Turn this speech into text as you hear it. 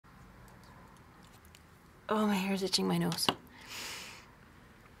Oh, my hair's itching my nose.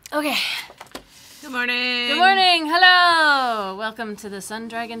 Okay. Good morning. Good morning. Hello. Welcome to the Sun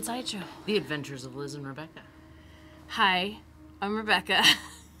Dragon Sideshow. The Adventures of Liz and Rebecca. Hi, I'm Rebecca.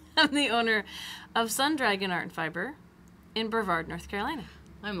 I'm the owner of Sun Dragon Art and Fiber in Brevard, North Carolina.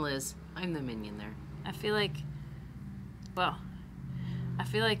 I'm Liz. I'm the minion there. I feel like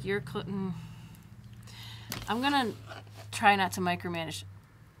you're... I'm going to try not to micromanage.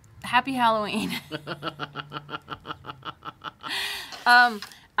 Happy Halloween. I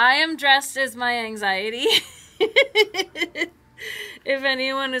am dressed as my anxiety. If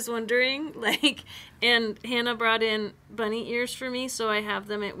anyone is wondering, and Hannah brought in bunny ears for me, so I have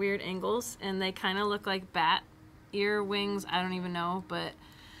them at weird angles, and they kind of look like bat ear wings. I don't even know, but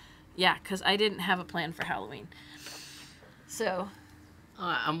yeah, because I didn't have a plan for Halloween. So...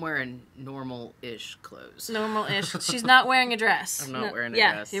 I'm wearing normal-ish clothes. Normal-ish. She's not wearing a dress. I'm not wearing a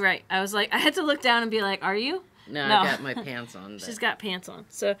dress. Yeah, you're right. I was like, I had to look down and be like, are you? No. I got my pants on. She's got pants on.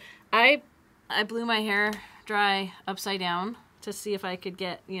 So I blew my hair dry upside down to see if I could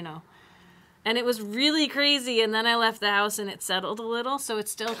get, and it was really crazy. And then I left the house and it settled a little. So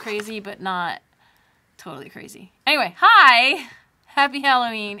it's still crazy, but not totally crazy. Anyway, hi. Happy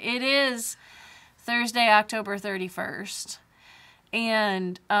Halloween. It is Thursday, October 31st.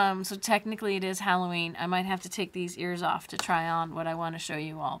 And so technically it is Halloween. I might have to take these ears off to try on what I want to show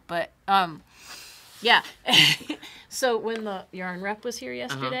you all. But yeah. So when the yarn rep was here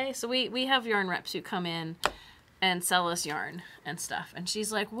yesterday, so we have yarn reps who come in and sell us yarn and stuff. And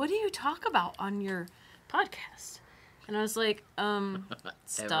she's like, what do you talk about on your podcast? And I was like,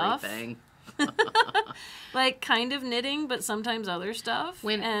 stuff. Everything. Like kind of knitting, but sometimes other stuff.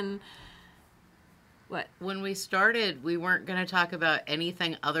 What? When we started, we weren't going to talk about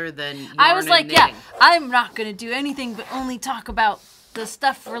anything other than yarn I was like, and knitting. yeah, I'm not going to do anything but only talk about the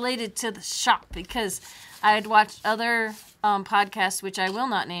stuff related to the shop, because I had watched other podcasts, which I will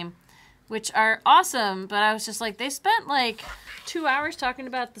not name, which are awesome, but I was just like, they spent like 2 hours talking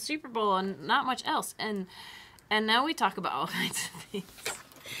about the Super Bowl and not much else, and now we talk about all kinds of things.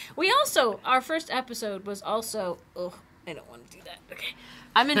 We also, our first episode was also, oh, I don't want to do that, okay.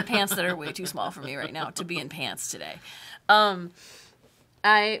 I'm in pants that are way too small for me right now to be in pants today.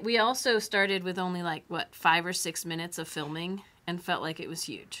 We also started with only 5 or 6 minutes of filming and felt like it was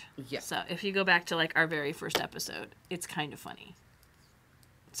huge. Yeah. So if you go back to our very first episode, it's kind of funny.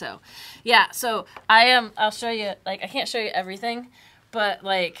 So yeah, so I'll show you, I can't show you everything, but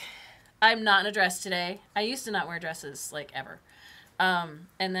I'm not in a dress today. I used to not wear dresses ever. And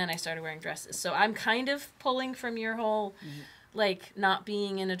then I started wearing dresses. So I'm kind of pulling from your whole not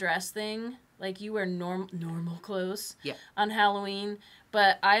being in a dress thing. You wear normal clothes on Halloween,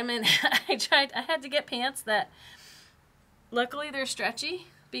 but I'm in I had to get pants that luckily they're stretchy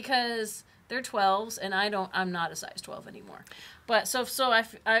because they're 12s and I'm not a size 12 anymore. But so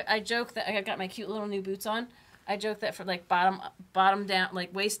I joke that I got my cute little new boots on. I joke that for bottom down,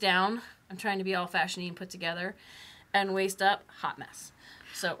 waist down, I'm trying to be all fashionable and put together, and waist up, hot mess.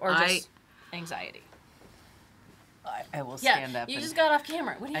 So just anxiety. I will stand up. You just got off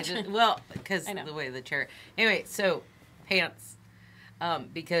camera. What are you doing? Well, because the way the chair... Anyway, so, pants.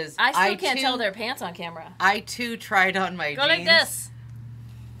 Because I still can't tell they're pants on camera. I, too, tried on my jeans. Go like this.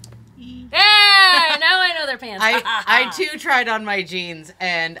 Yeah! Now I know they're pants. I, too, tried on my jeans,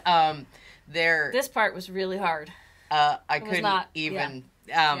 and they're... This part was really hard. I couldn't even...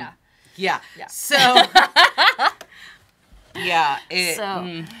 Yeah. So... yeah.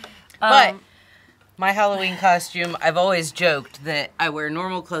 But... my Halloween costume, I've always joked that I wear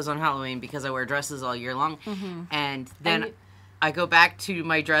normal clothes on Halloween because I wear dresses all year long. Mm-hmm. And then I go back to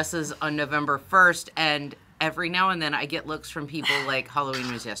my dresses on November 1st, and every now and then I get looks from people like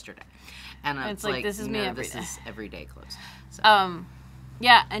Halloween was yesterday. And it's like, this is me every day. This is everyday clothes. So.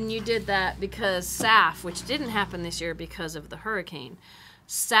 Yeah, and you did that because SAF, which didn't happen this year because of the hurricane,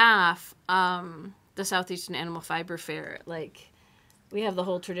 SAF, the Southeastern Animal Fiber Fair, we have the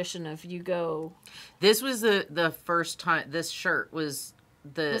whole tradition of you go. This was the first time. This shirt was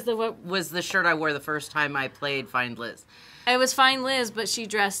the shirt I wore the first time I played Find Liz. It was Find Liz, but she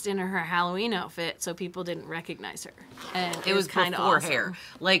dressed in her Halloween outfit, so people didn't recognize her. And it was kind of awesome. Hair.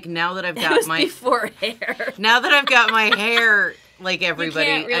 Now that I've got before hair. Now that I've got my hair like everybody,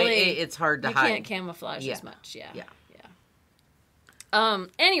 it's hard to hide. You can't camouflage as much. Yeah.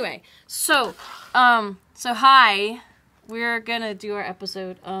 Anyway, so hi. We're gonna do our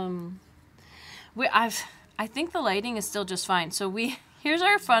episode. I think the lighting is still just fine. So here's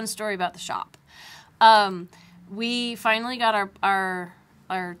our fun story about the shop. We finally got our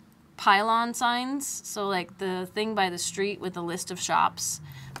pylon signs. So the thing by the street with the list of shops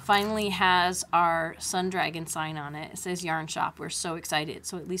finally has our Sun Dragon sign on it. It says Yarn Shop. We're so excited.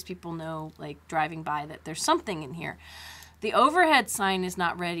 So at least people know, like, driving by that there's something in here. The overhead sign is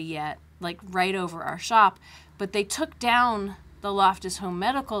not ready yet, like right over our shop, but they took down the Loftus Home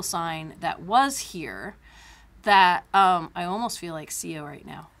Medical sign that was here that I almost feel like CEO right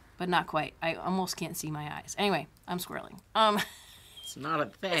now, but not quite. I almost can't see my eyes. Anyway, I'm squirreling. It's not a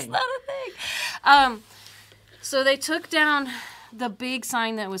thing. It's not a thing. So they took down the big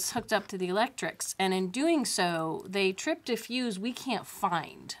sign that was hooked up to the electrics, and in doing so, they tripped a fuse we can't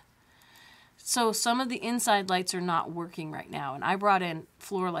find. So some of the inside lights are not working right now, and I brought in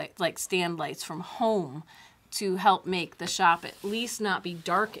floor light, like stand lights from home to help make the shop at least not be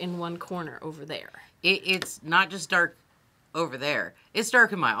dark in one corner over there. It's not just dark over there. It's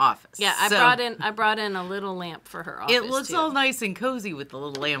dark in my office. Yeah, I brought in a little lamp for her office. It looks too. all nice and cozy with the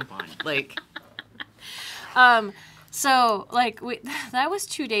little lamp on. Like, so like that was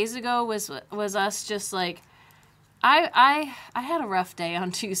 2 days ago. Was us just like, I had a rough day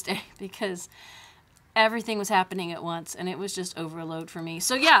on Tuesday because everything was happening at once and it was just overload for me.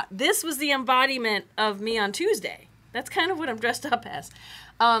 So yeah, this was the embodiment of me on Tuesday. That's kind of what I'm dressed up as.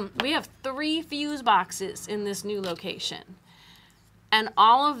 We have 3 fuse boxes in this new location. And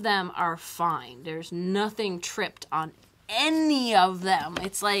all of them are fine. There's nothing tripped on any of them.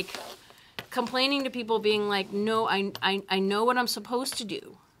 It's like complaining to people being like, no, I know what I'm supposed to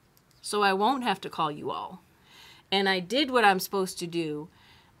do. So I won't have to call you all. And I did what I'm supposed to do,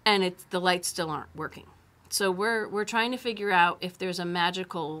 and the lights still aren't working. So we're trying to figure out if there's a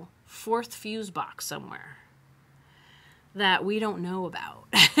magical 4th fuse box somewhere that we don't know about.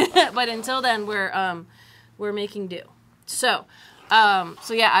 But until then, we're making do. So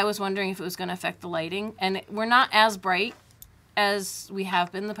yeah, I was wondering if it was going to affect the lighting, and we're not as bright as we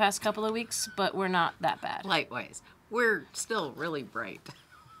have been the past couple of weeks, but we're not that bad. Light-wise, we're still really bright.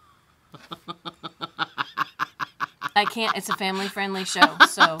 I can't. It's a family-friendly show,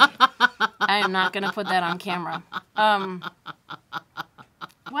 so I am not going to put that on camera.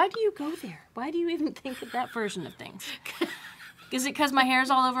 Why do you go there? Why do you even think of that version of things? Is it because my hair's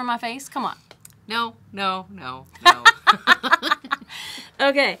all over my face? Come on. No.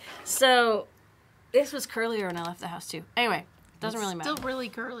 Okay, so this was curlier when I left the house, too. Anyway, doesn't really matter. Still really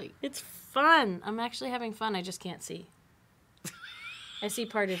curly. It's fun. I'm actually having fun. I just can't see. I see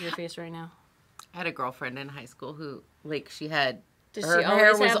part of your face right now. I had a girlfriend in high school who, like, her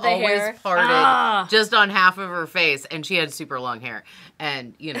hair always was always hair? parted just on half of her face, and she had super long hair.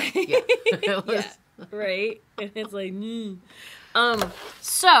 And, you know, yeah. It was... Yeah, right? And it's like,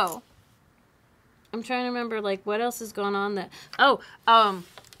 so, I'm trying to remember, like, what else has gone on that... I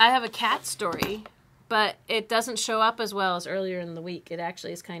have a cat story, but it doesn't show up as well as earlier in the week. It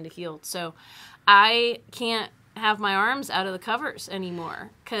actually is kind of healed. So, I can't have my arms out of the covers anymore,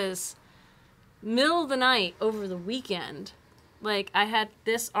 because... middle of the night over the weekend, like, I had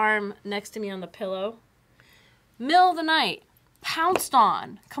this arm next to me on the pillow. Middle of the night,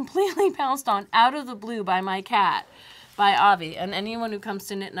 completely pounced on, out of the blue by my cat, by Avi. And anyone who comes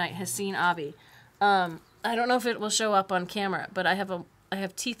to Knit Night has seen Avi. I don't know if it will show up on camera, but I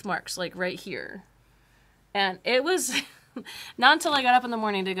have teeth marks, like, right here. And it was not until I got up in the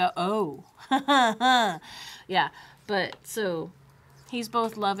morning to go, oh. Yeah, but so... he's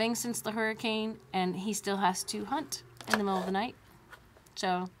both loving since the hurricane, and he still has to hunt in the middle of the night.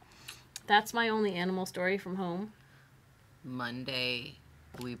 So that's my only animal story from home. Monday,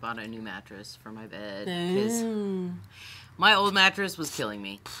 we bought a new mattress for my bed. My old mattress was killing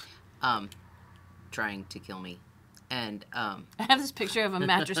me. Trying to kill me. And I have this picture of a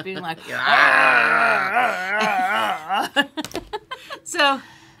mattress being like... So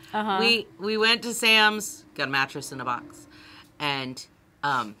we went to Sam's, got a mattress in a box. And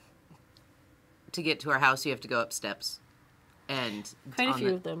to get to our house, you have to go up steps. And quite a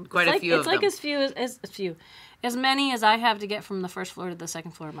few of them. It's like as many as I have to get from the first floor to the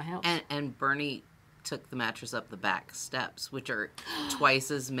second floor of my house. And Bernie took the mattress up the back steps, which are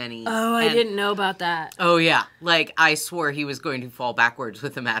twice as many. Oh, I didn't know about that. Oh, yeah. Like, I swore he was going to fall backwards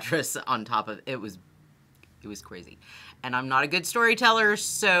with the mattress on top of it. It was crazy. And I'm not a good storyteller,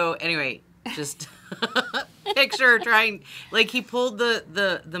 so anyway, just... picture trying, like, he pulled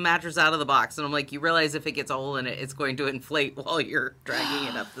the mattress out of the box, and I'm like, you realize if it gets a hole in it, it's going to inflate while you're dragging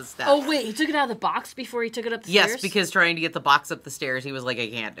it up the steps. Oh, wait, he took it out of the box before he took it up the stairs? Yes, because trying to get the box up the stairs, he was like, I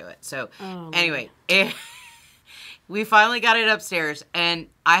can't do it. So, anyway, we finally got it upstairs, and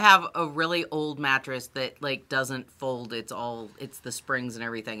I have a really old mattress that, like, doesn't fold. It's the springs and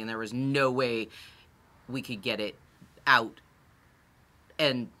everything, and there was no way we could get it out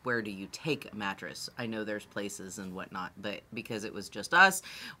and where do you take a mattress? I know there's places and whatnot, but because it was just us,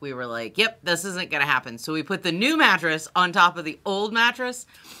 we were like, yep, this isn't going to happen. So we put the new mattress on top of the old mattress.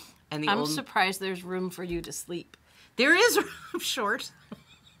 And I'm surprised there's room for you to sleep. There is room short.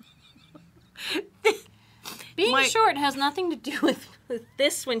 Being short has nothing to do with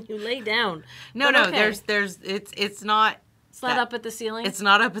this when you lay down. No, it's not. It's not up at the ceiling? It's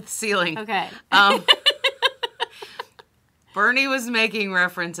not up at the ceiling. Okay. Bernie was making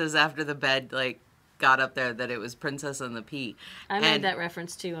references after the bed, like, got up there that it was Princess and the Pea. I made that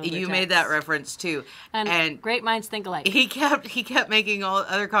reference too. You made that reference too. And great minds think alike. He kept making all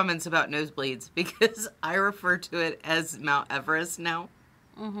other comments about nosebleeds because I refer to it as Mount Everest now.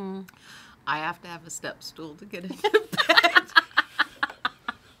 Mm-hmm. I have to have a step stool to get into bed.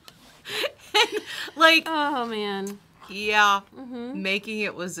 And, like, oh man. Yeah. Mm-hmm. Making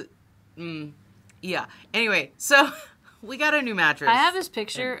it was yeah. Anyway, so we got a new mattress. I have this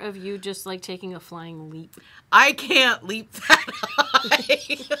picture of you just like taking a flying leap. I can't leap that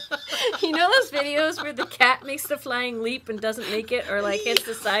high. You know those videos where the cat makes the flying leap and doesn't make it, or like hits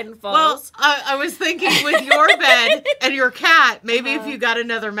the side and falls? Well, I was thinking with your bed and your cat, maybe if you got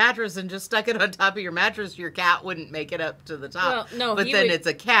another mattress and just stuck it on top of your mattress, your cat wouldn't make it up to the top. Well, no, but then it's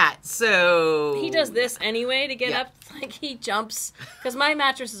a cat, so he does this anyway to get up. Like he jumps because my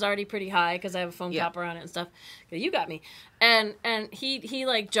mattress is already pretty high because I have a foam topper on it and stuff. You got me, and he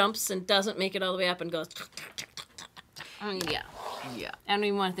like jumps and doesn't make it all the way up and goes. Yeah. I don't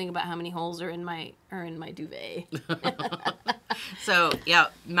even want to think about how many holes are in my duvet. So yeah,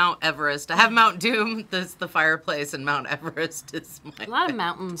 Mount Everest. I have Mount Doom. That's the fireplace, and Mount Everest is my. A lot of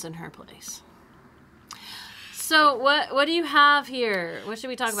mountains in her place. So what do you have here? What should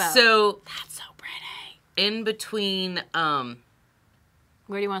we talk about? So that's so pretty. In between, where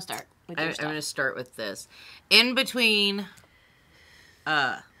do you want to start? I'm going to start with this. In between,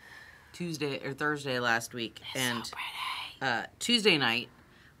 Tuesday or Thursday last week and Tuesday night,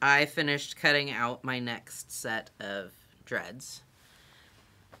 I finished cutting out my next set of dreads.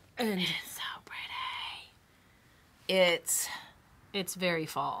 And it's so pretty. It's very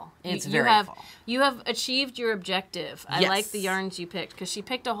fall. It's very fall. You have achieved your objective. I like the yarns you picked because she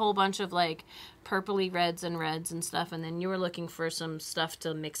picked a whole bunch of like purpley reds and stuff, and then you were looking for some stuff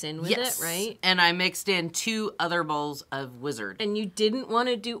to mix in with it, right? And I mixed in 2 other bowls of Wizard. And you didn't want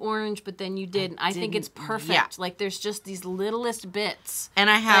to do orange, but then you did. I think it's perfect. Yeah. Like there's just these littlest bits. And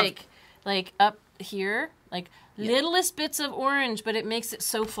I have like up here, like littlest bits of orange, but it makes it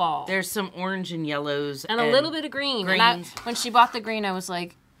so fall. There's some orange and yellows. And a little bit of green. And when she bought the green, I was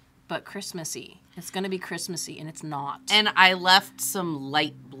like, but Christmassy. It's going to be Christmassy, and it's not. And I left some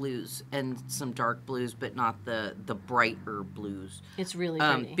light blues and some dark blues, but not the brighter blues. It's really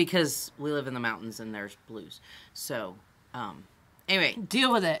pretty. Because we live in the mountains, and there's blues. So, anyway.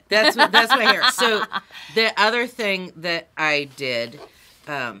 Deal with it. That's my hair. So, the other thing that I did,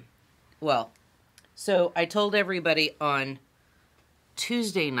 so I told everybody on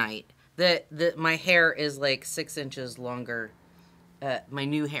Tuesday night that my hair is like 6 inches longer. My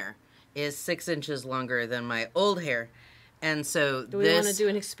new hair is 6 inches longer than my old hair. And so do we want to do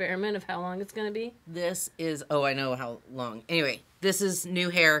an experiment of how long it's going to be? This is, I know how long. Anyway, this is new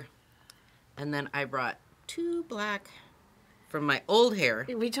hair. And then I brought 2 black from my old hair.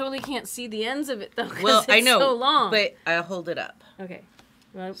 We totally can't see the ends of it, though, because well, I know, so long. But I'll hold it up. Okay.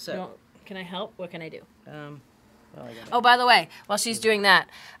 Well, can I help? What can I do? By the way, while she's doing that,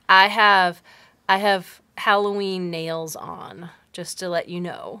 I have Halloween nails on, just to let you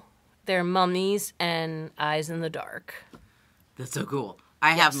know. They're mummies and eyes in the dark. That's so cool.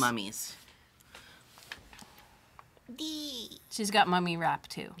 I have mummies. She's got mummy wrap,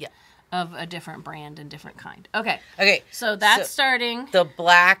 too. Yeah. Of a different brand and different kind. Okay. Okay. So that's starting. The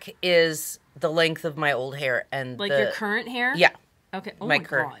black is the length of my old hair. And like your current hair? Yeah. Okay. Oh my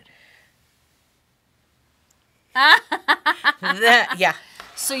God. Yeah.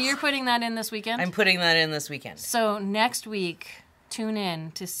 So you're putting that in this weekend? I'm putting that in this weekend. So next week, tune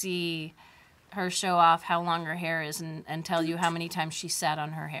in to see her show off how long her hair is and tell you how many times she sat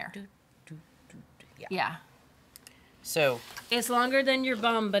on her hair. Yeah. So it's longer than your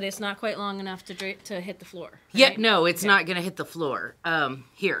bum, but it's not quite long enough to hit the floor. Right? Yeah, no, it's not going to hit the floor.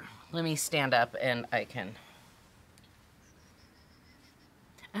 Here, let me stand up and I can.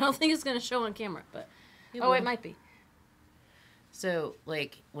 I don't think it's going to show on camera, but it might be. So,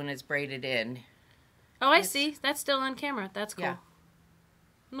 like, when it's braided in. Oh, I see. That's still on camera. That's cool. Yeah.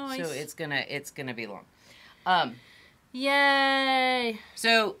 Nice. So it's gonna be long. Yay!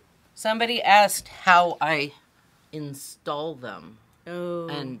 So somebody asked how I install them. Oh.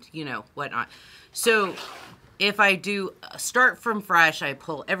 And whatnot. So if I do start from fresh, I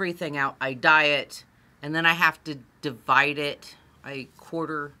pull everything out, I dye it, and then I have to divide it. I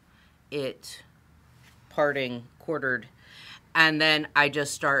quarter it, quartered, and then I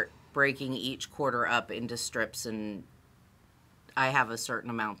just start breaking each quarter up into strips, and I have a certain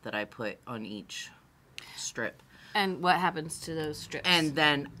amount that I put on each strip. And what happens to those strips? And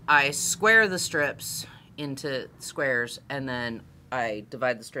then I square the strips into squares, and then I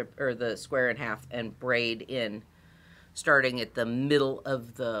divide the square in half and braid in, starting at the middle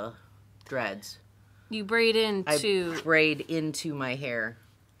of the dreads. You braid into... I braid into my hair.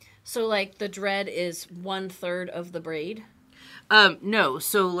 So, like, the dread is 1/3 of the braid? No.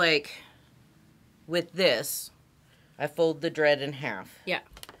 So, like, with this, I fold the dread in half. Yeah.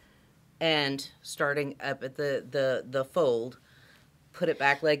 And starting up at the fold, put it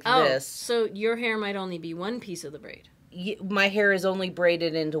back like this. So your hair might only be one piece of the braid. My hair is only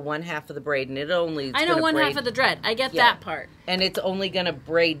braided into one half of the braid, and I know one half of the dread. I get that part. And it's only going to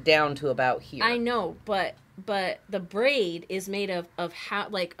braid down to about here. I know, but the braid is made of how,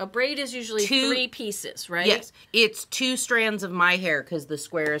 like, a braid is usually 3 pieces, right? Yes. It's 2 strands of my hair because the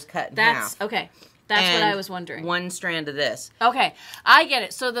square is cut in half. Okay. That's what I was wondering. 1 strand of this. Okay. I get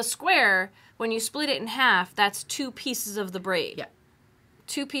it. So the square, when you split it in half, that's 2 pieces of the braid. Yeah.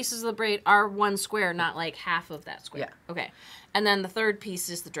 2 pieces of the braid are 1 square, not like half of that square. Yeah. Okay. And then the third piece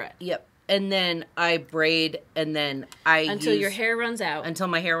is the dread. Yep. And then I braid, and then until your hair runs out. Until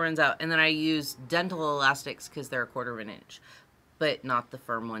my hair runs out. And then I use dental elastics because they're 1/4 inch. But not the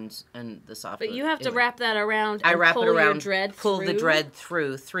firm ones and the soft ones. But you have to wrap that around and I wrap pull it around, your dread pull through? the dread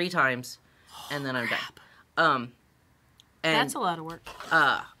through 3 times, and then I'm done. And that's a lot of work.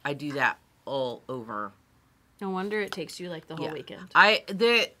 I do that all over. No wonder it takes you like the whole weekend.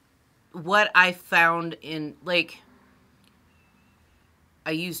 What I found in, like,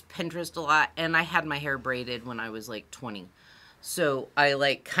 I used Pinterest a lot, and I had my hair braided when I was like 20. So I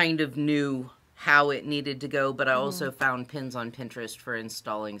like kind of knew how it needed to go, but I also found pins on Pinterest for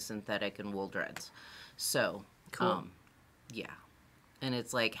installing synthetic and wool dreads. So, cool. Yeah. And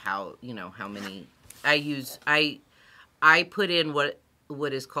it's like how many I use. I put in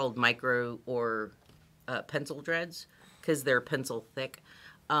what is called micro or pencil dreads because they're pencil thick.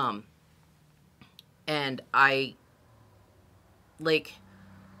 And I, like,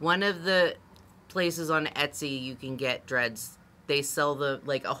 one of the places on Etsy you can get dreads, they sell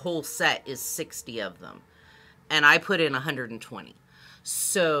a whole set is 60 of them. And I put in 120.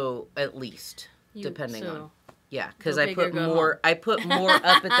 So, at least, depending on. Yeah, because I put more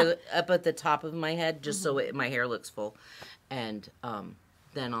up at the top of my head just so my hair looks full. And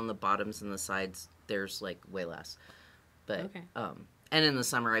then on the bottoms and the sides, there's, like, way less. But, and in the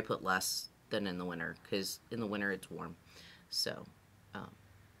summer, I put less than in the winter, because in the winter, it's warm. So,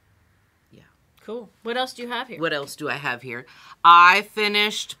 yeah. Cool. What else do you have here? What else do I have here? I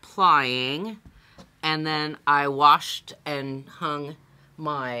finished plying, and then I washed and hung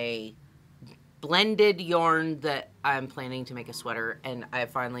my blended yarn that I'm planning to make a sweater, and I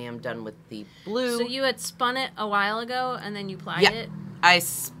finally am done with the blue. So you had spun it a while ago, and then you plied it? I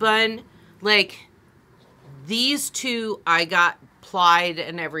spun, like, these 2 I got plied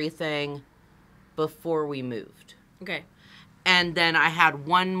and everything before we moved. Okay. And then I had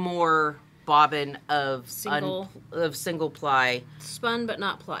 1 more bobbin of single ply. Spun but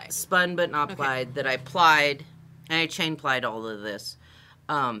not plied. Spun but not plied that I plied, and I chain plied all of this.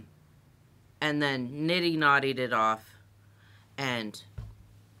 And then nitty-knottied it off and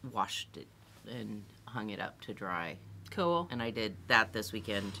washed it and hung it up to dry. Cool. And I did that this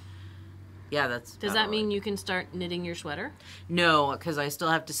weekend. Yeah, that's... Does that mean you can start knitting your sweater? No, because I still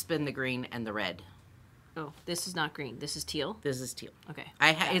have to spin the green and the red. Oh, this is not green. This is teal? This is teal. Okay.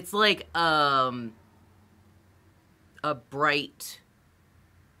 It's like a bright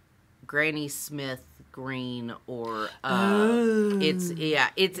Granny Smith green, or it's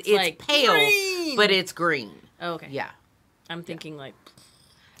like pale, green, but it's green. Oh, okay. Yeah. I'm thinking like...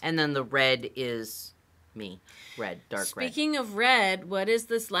 And then the red is me. Red, dark red. Speaking of red, what is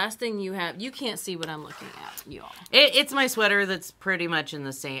this last thing you have? You can't see what I'm looking at, y'all. It's my sweater that's pretty much in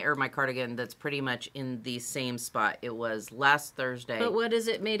the same, or my cardigan that's pretty much in the same spot it was last Thursday. But what is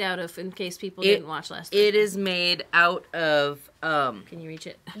it made out of, in case people didn't watch last Thursday? It is made out of... Can you reach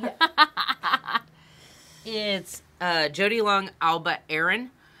it? Yeah. It's Jody Long Alba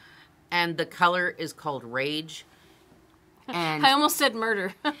Aaron, and the color is called Rage. And I almost said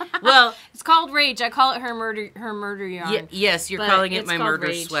murder. Well, it's called Rage. I call it her murder yarn. Yes, you're calling it my murder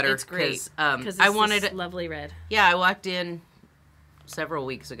Rage. sweater. It's great because I wanted this lovely red. Yeah, I walked in several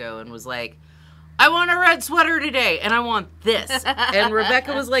weeks ago and was like, I want a red sweater today, and I want this. And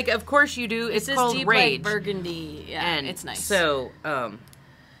Rebecca was like, of course you do. It's called deep, Rage. Like burgundy. Yeah, and it's nice. So,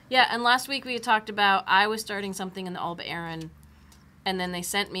 yeah, and last week we had talked about I was starting something in the Alba Aran, and then they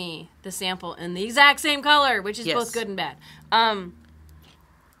sent me the sample in the exact same color, which is both good and bad.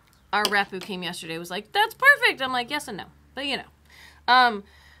 Our rep who came yesterday was like, that's perfect. I'm like, yes and no. But, you know.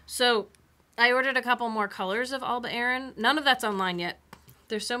 So I ordered a couple more colors of Alba Aran. None of that's online yet.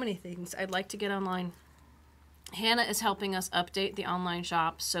 There's so many things I'd like to get online. Hannah is helping us update the online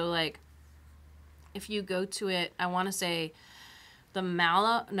shop. So, like, if you go to it, I want to say the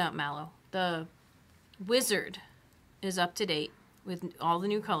the Wizard is up to date with all the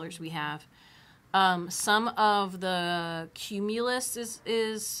new colors we have. Some of the Cumulus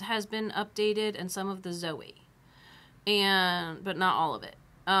has been updated, and some of the Zoe, but not all of it.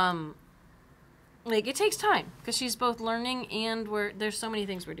 Like, it takes time because she's both learning and there's so many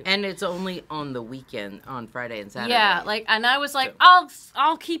things we're doing. And it's only on the weekend, on Friday and Saturday. Yeah, like, and I was like,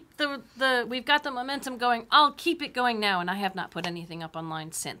 I'll keep the we've got the momentum going. I'll keep it going now, and I have not put anything up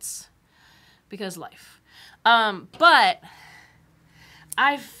online since because life. But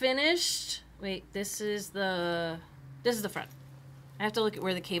I finished. Wait, this is the front. I have to look at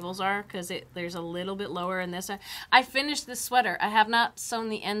where the cables are because there's a little bit lower in this. I finished this sweater. I have not sewn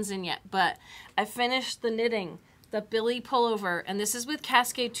the ends in yet, but I finished the knitting, the Billy pullover, and this is with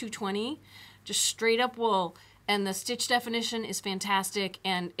Cascade 220, just straight up wool, and the stitch definition is fantastic,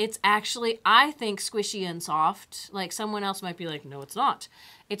 and it's actually, I think, squishy and soft. Like, someone else might be like, no, it's not.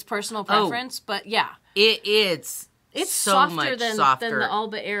 It's personal preference, but yeah. It's so softer much than the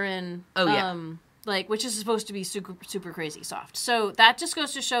Alba Aran. Oh, yeah. Like, which is supposed to be super, super crazy soft. So that just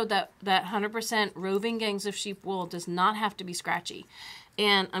goes to show that 100% roving gangs of sheep wool does not have to be scratchy.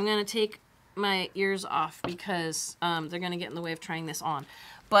 And I'm going to take my ears off because they're going to get in the way of trying this on.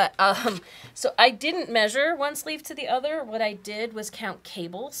 But, so I didn't measure one sleeve to the other. What I did was count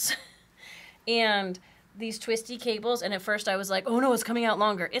cables. And these twisty cables, and at first I was like, oh no, it's coming out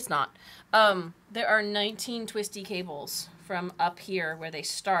longer. It's not. There are 19 twisty cables from up here where they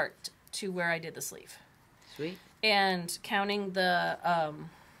start to where I did the sleeve. Sweet. And counting the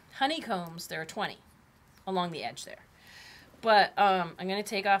honeycombs, there are 20 along the edge there. But I'm going to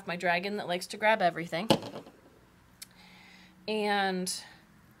take off my dragon that likes to grab everything. And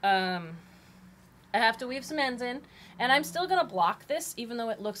I have to weave some ends in. And I'm still going to block this, even though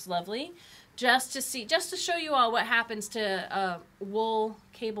it looks lovely, just to show you all what happens to wool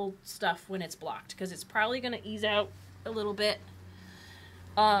cable stuff when it's blocked. Because it's probably going to ease out a little bit.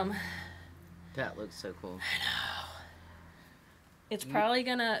 That looks so cool. I know. It's probably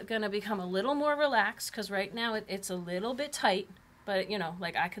gonna become a little more relaxed because right now it's a little bit tight, but you know,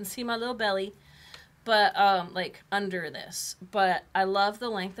 like I can see my little belly, but like under this. But I love the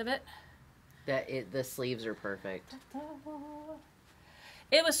length of it. The sleeves are perfect.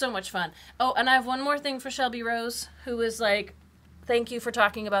 It was so much fun. Oh, and I have one more thing for Shelby Rose, who was like, "Thank you for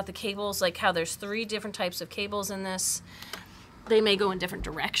talking about the cables, like how there's 3 different types of cables in this. They may go in different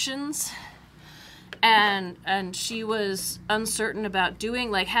directions." And she was uncertain about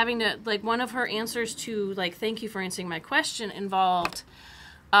doing, like, having to, like, one of her answers to, like, thank you for answering my question involved,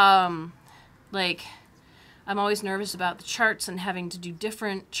 like, I'm always nervous about the charts and having to do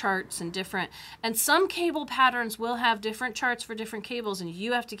different charts and some cable patterns will have different charts for different cables and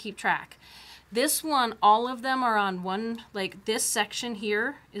you have to keep track. This one, all of them are on one, like, this section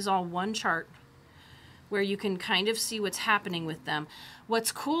here is all one chart where you can kind of see what's happening with them.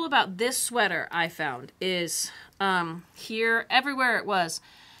 What's cool about this sweater, I found, is here, everywhere it was,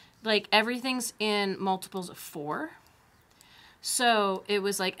 like, everything's in multiples of 4. So it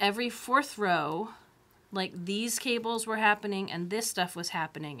was like every 4th row, like, these cables were happening and this stuff was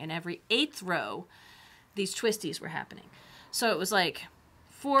happening. And every 8th row, these twisties were happening. So it was like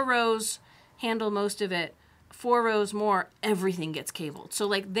 4 rows, handle most of it. 4 rows more, everything gets cabled. So,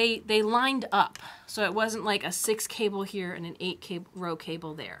 like, they lined up. So it wasn't like a 6 cable here and an 8 row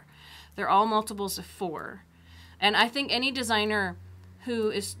cable there. They're all multiples of 4. And I think any designer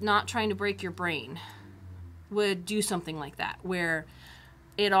who is not trying to break your brain would do something like that, where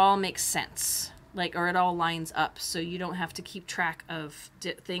it all makes sense, like, or it all lines up, so you don't have to keep track of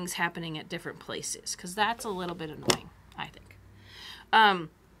things happening at different places, because that's a little bit annoying, I think.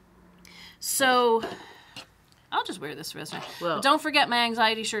 So I'll just wear this for the rest of the night. Well, but don't forget my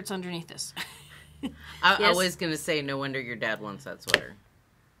anxiety shirt's underneath this. I was going to say, no wonder your dad wants that sweater.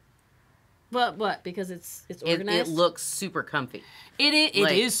 What? Because it's It organized? looks super comfy. It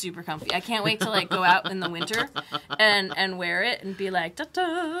is super comfy. I can't wait to like go out in the winter and wear it and be like,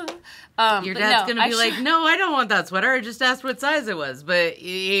 ta-ta. Your dad's going to be like, no, I don't want that sweater. I just asked what size it was. But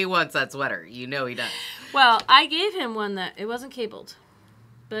he wants that sweater. You know he does. Well, I gave him one that, it wasn't cabled,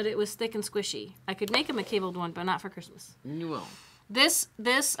 but it was thick and squishy. I could make him a cabled one, but not for Christmas. You will. This,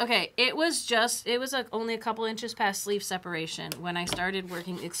 okay, it was like only a couple inches past sleeve separation when I started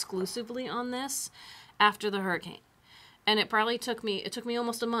working exclusively on this after the hurricane. And it probably took me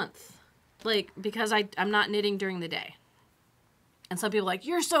almost a month. Like, because I'm not knitting during the day. And some people are like,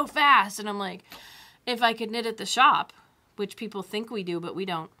 you're so fast. And I'm like, if I could knit at the shop, which people think we do, but we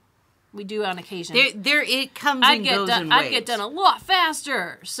don't. We do on occasion. It comes and goes in waves. I'd get done a lot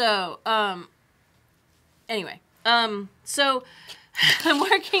faster. So, anyway. So, I'm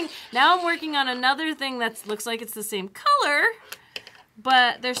working on another thing that looks like it's the same color,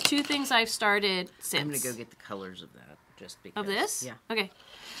 but there's two things I've started since. I'm going to go get the colors of that, just because. Of this? Yeah. Okay.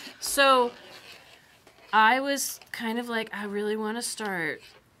 So, I was kind of like, I really want to start.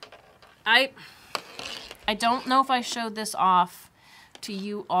 I don't know if I showed this off to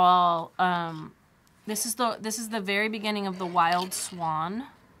you all. This is the very beginning of the Wild Swan.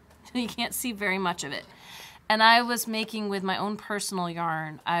 You can't see very much of it. And I was making with my own personal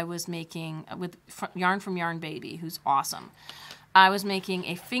yarn. I was making with yarn from Yarn Baby, who's awesome. I was making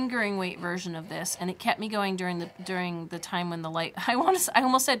a fingering weight version of this, and it kept me going during the time when the light. I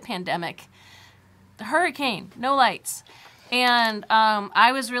almost said pandemic. The hurricane, no lights, and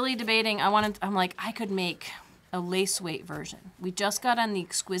I was really debating. I'm like, I could make a lace weight version. We just got on the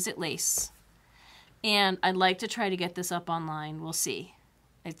exquisite lace, and I'd like to try to get this up online. We'll see.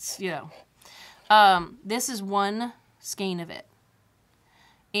 It's this is one skein of it,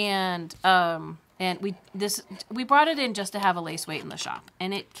 and we brought it in just to have a lace weight in the shop,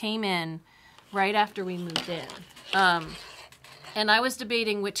 and it came in right after we moved in. And I was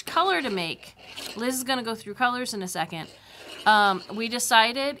debating which color to make. Liz is gonna go through colors in a second. We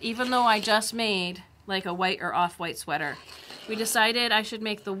decided, even though I just made like a white or off-white sweater, we decided I should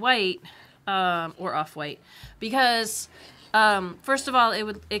make the white or off-white because. First of all,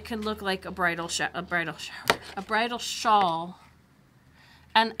 it can look like a bridal shawl,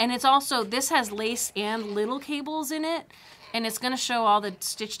 and it's also, this has lace and little cables in it, and it's gonna show all the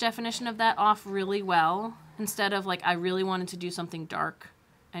stitch definition of that off really well. Instead of like, I really wanted to do something dark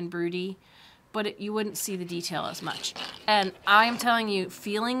and broody, but you wouldn't see the detail as much. And I'm telling you,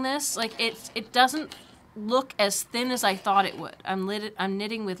 feeling this, like it doesn't look as thin as I thought it would. I'm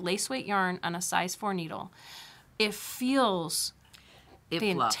knitting with lace weight yarn on a size 4 needle. It feels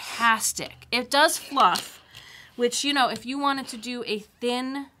fantastic. Fluffs. It does fluff, which, if you wanted to do a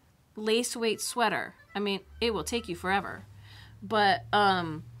thin lace weight sweater, I mean, it will take you forever. But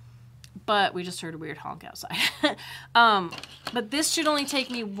we just heard a weird honk outside. But this should only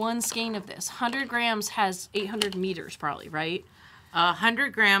take me one skein of this. 100 grams has 800 meters probably, right?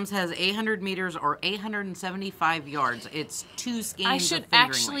 100 grams has 800 meters or 875 yards. It's 2 skeins. I should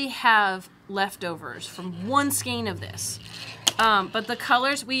actually have leftovers from one skein of this. But the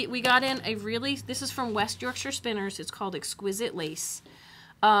colors, we got in this is from West Yorkshire Spinners. It's called Exquisite Lace.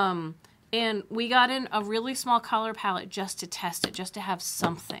 And we got in a really small color palette just to test it, just to have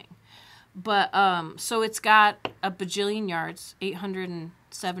something. But, so it's got a bajillion yards,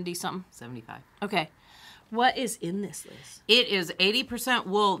 870 something. 75. Okay. What is in this, Liz? It is 80%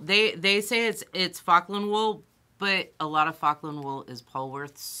 wool. They say it's Falkland wool, but a lot of Falkland wool is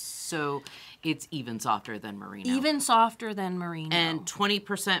Polworth, so it's even softer than merino. Even softer than merino. And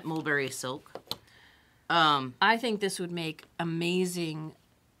 20% mulberry silk. I think this would make amazing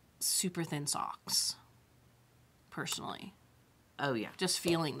super thin socks, personally. Oh, yeah. Just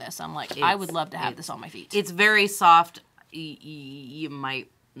feeling this, I'm like, I would love to have this on my feet. It's very soft. You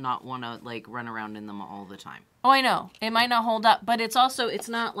might not want to like run around in them all the time. Oh, I know. It might not hold up, but it's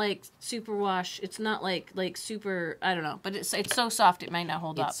not like super wash. It's not like super, I don't know, but it's so soft it might not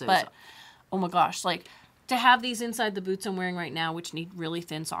hold up. So but soft. Oh my gosh, like to have these inside the boots I'm wearing right now, which need really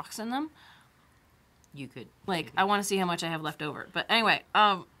thin socks in them. You could. Like, I want to see how much I have left over. But anyway,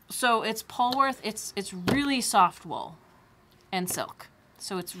 so it's Polworth. It's really soft wool and silk.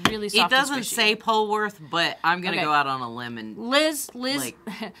 So it's really soft. It doesn't say Polworth, but I'm going to go out on a limb and... Liz... Like,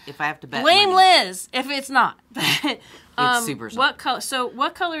 if I have to bet blame money. Liz if it's not. It's super soft.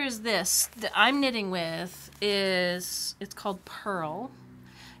 What color is this that I'm knitting with it's called Pearl.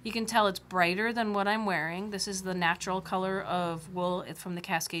 You can tell it's brighter than what I'm wearing. This is the natural color of wool. It's from the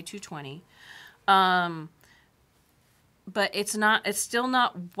Cascade 220. But it's still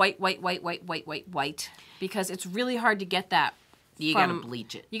not white, because it's really hard to get that You gotta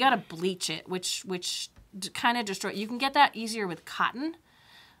bleach it. You gotta bleach it, which kind of destroy. You can get that easier with cotton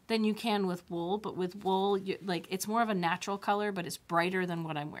than you can with wool, but with wool, it's more of a natural color, but it's brighter than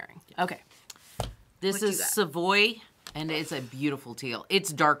what I'm wearing. Okay. This is Savoy, and it's a beautiful teal.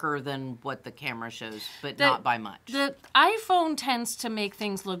 It's darker than what the camera shows, but not by much. The iPhone tends to make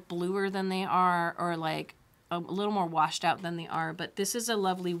things look bluer than they are, or like a little more washed out than they are, but this is a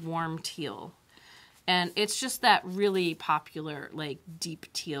lovely warm teal. And it's just that really popular, like, deep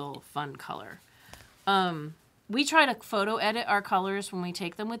teal, fun color. We try to photo edit our colors when we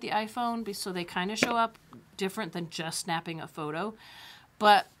take them with the iPhone, so they kind of show up different than just snapping a photo.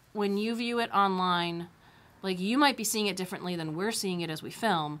 But when you view it online, like, you might be seeing it differently than we're seeing it as we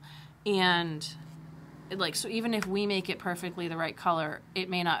film. And, like, so even if we make it perfectly the right color, it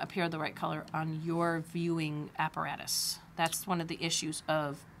may not appear the right color on your viewing apparatus. That's one of the issues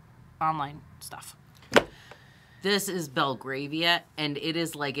of online stuff. This is Belgravia, and it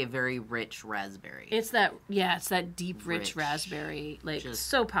is like a very rich raspberry. It's that deep, rich raspberry, like,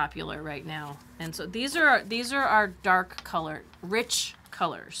 so popular right now. And so these are our dark color, rich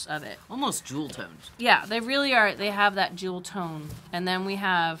colors of it. Almost jewel tones. Yeah, they really are. They have that jewel tone. And then we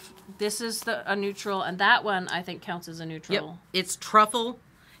have, this is a neutral, and that one I think counts as a neutral. Yep. It's truffle.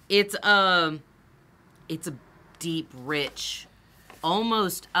 It's a deep, rich,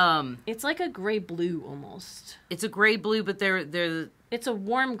 almost it's like a gray blue almost. It's a gray blue, but they're it's a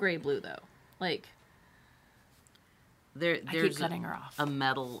warm gray blue though. Like there's I keep cutting her off. A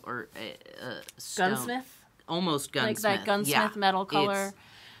metal or a stone. Gunsmith? Almost gunsmith. Like that gunsmith metal color.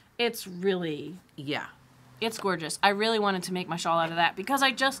 It's really it's gorgeous. I really wanted to make my shawl out of that because I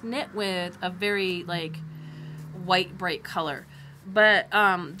just knit with a very like white bright color. But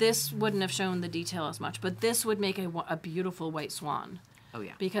this wouldn't have shown the detail as much. But this would make a beautiful white swan. Oh,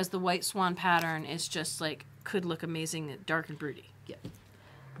 yeah. Because the white swan pattern is just, like, could look amazing, dark and broody. Yeah.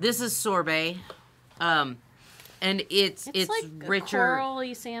 This is sorbet. And it's like richer.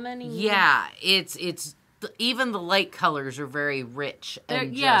 Corally, salmon-y. Yeah. It's even the light colors are very rich.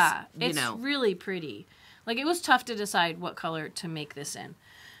 And it's really pretty. Like, it was tough to decide what color to make this in.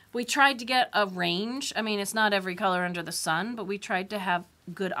 We tried to get a range. I mean, it's not every color under the sun, but we tried to have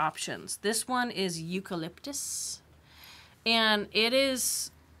good options. This one is eucalyptus, and it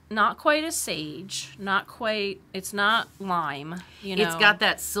is not quite a sage, it's not lime, you know. It's got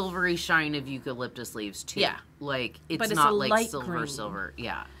that silvery shine of eucalyptus leaves, too. Yeah. Like, it's but not a like light silver. green.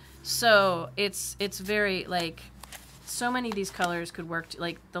 Yeah. So, it's very, like, so many of these colors could work,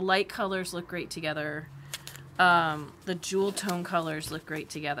 like, the light colors look great together. The jewel tone colors look great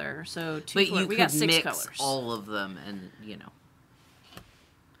together. So we got 6 mix colors. All of them, and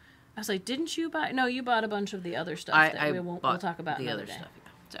I was like, didn't you buy? No, you bought a bunch of the other stuff that we'll talk about the another other day. stuff.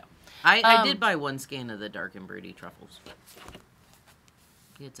 Yeah. So I did buy 1 skein of the dark and broody truffles.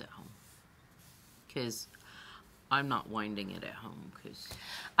 It's at home because I'm not winding it at home because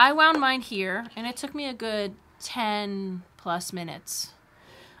I wound mine here, and it took me a good 10 plus minutes.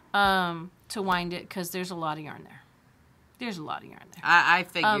 To wind it because there's a lot of yarn there. I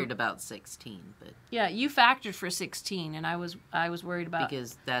figured about 16, but yeah, you factored for 16, and I was worried about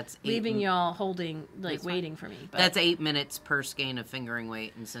because that's leaving y'all holding waiting for me. But that's 8 minutes per skein of fingering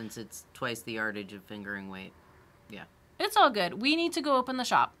weight, and since it's twice the yardage of fingering weight, yeah, it's all good. We need to go open the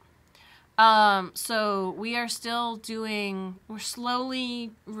shop. So we are still we're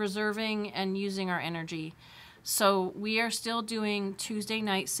slowly reserving and using our energy. So we are still doing Tuesday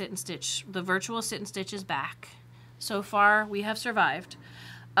night sit and stitch. The virtual sit and stitch is back. So far, we have survived.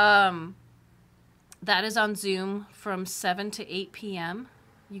 That is on Zoom from 7 to 8 p.m.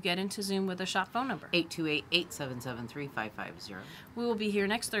 You get into Zoom with a shop phone number. 828-877-3550. We will be here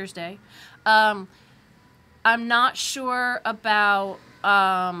next Thursday. I'm not sure about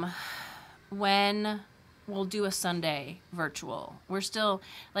when we'll do a Sunday virtual. We're still,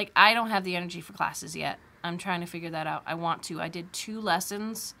 I don't have the energy for classes yet. I'm trying to figure that out. I want to. I did 2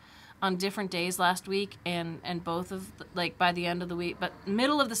 lessons on different days last week, and both of, by the end of the week, but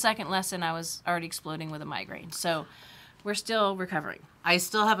middle of the second lesson, I was already exploding with a migraine. So we're still recovering. I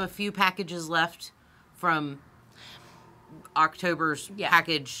still have a few packages left from October's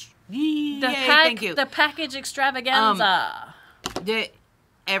package. Thank you. The package extravaganza.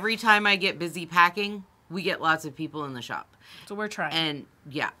 Every time I get busy packing, we get lots of people in the shop. So we're trying. And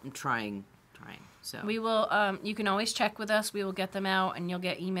yeah, I'm trying. So we will, you can always check with us. We will get them out, and you'll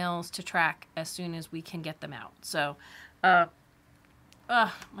get emails to track as soon as we can get them out. So, my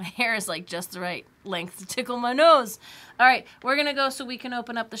hair is just the right length to tickle my nose. All right, we're going to go so we can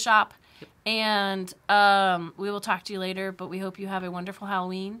open up the shop. Yep. And we will talk to you later, but we hope you have a wonderful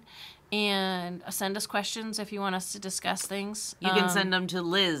Halloween. And send us questions if you want us to discuss things. You can send them to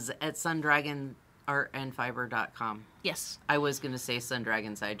Liz at sundragonartandfiber.com. Yes. I was going to say Sun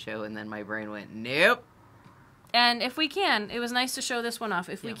Dragon Sideshow, and then my brain went, nope. And if we can, it was nice to show this one off.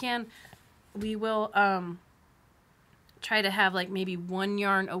 If we can, we will try to have like maybe one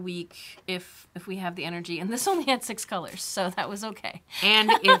yarn a week if we have the energy. And this only had 6 colors, so that was okay. And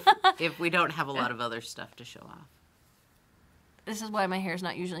if we don't have a lot of other stuff to show off. This is why my hair is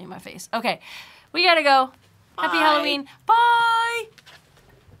not usually in my face. Okay, we gotta go. Bye. Happy Halloween. Bye!